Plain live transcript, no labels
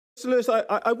Lewis,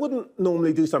 I wouldn't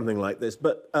normally do something like this,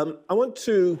 but I want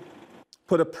to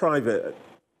put a private,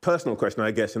 personal question,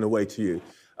 I guess, in a way to you.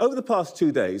 Over the past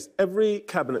 2 days, every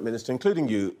cabinet minister, including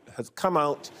you, has come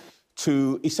out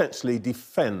to essentially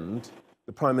defend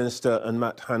the Prime Minister and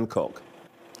Matt Hancock.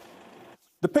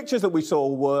 The pictures that we saw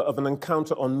were of an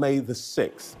encounter on May the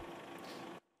 6th.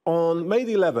 On May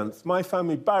the 11th, my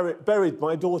family buried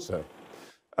my daughter,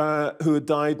 who had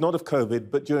died not of COVID,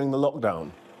 but during the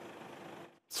lockdown.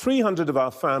 300 of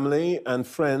our family and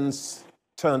friends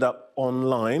turned up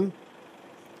online,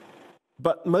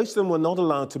 but most of them were not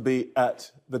allowed to be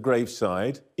at the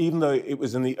graveside, even though it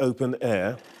was in the open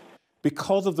air,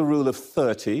 because of the rule of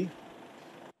 30,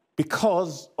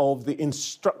 because of the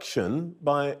instruction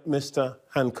by Mr.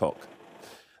 Hancock.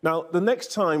 Now, the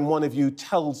next time one of you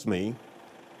tells me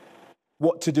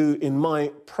what to do in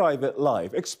my private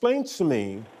life, explain to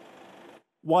me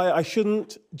why I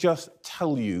shouldn't just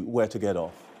tell you where to get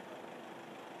off.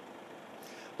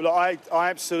 Well, I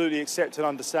absolutely accept and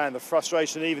understand the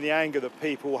frustration and even the anger that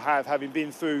people have, having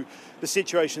been through the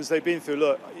situations they've been through.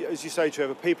 Look, as you say,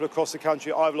 Trevor, people across the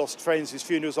country, I've lost friends whose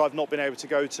funerals I've not been able to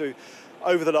go to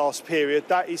over the last period.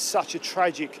 That is such a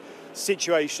tragic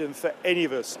situation for any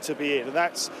of us to be in. And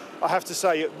that's, I have to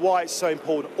say, why it's so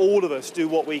important all of us do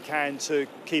what we can to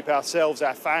keep ourselves,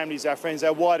 our families, our friends,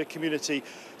 our wider community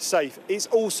safe. It's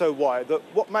also why that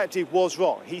what Matt did was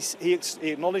wrong. He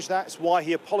acknowledged that. It's why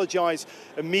he apologised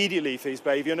immediately for his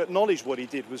behaviour and acknowledged what he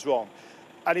did was wrong.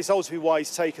 And it's ultimately why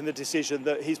he's taken the decision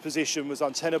that his position was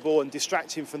untenable and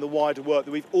distracting from the wider work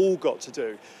that we've all got to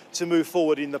do to move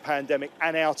forward in the pandemic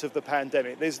and out of the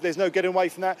pandemic. There's no getting away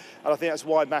from that, and I think that's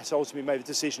why Matt ultimately made the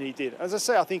decision he did. As I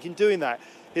say, I think in doing that,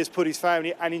 he has put his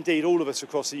family and indeed all of us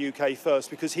across the UK first,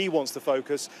 because he wants to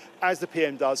focus, as the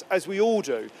PM does, as we all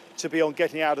do, to be on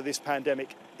getting out of this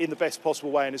pandemic in the best possible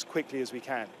way and as quickly as we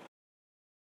can.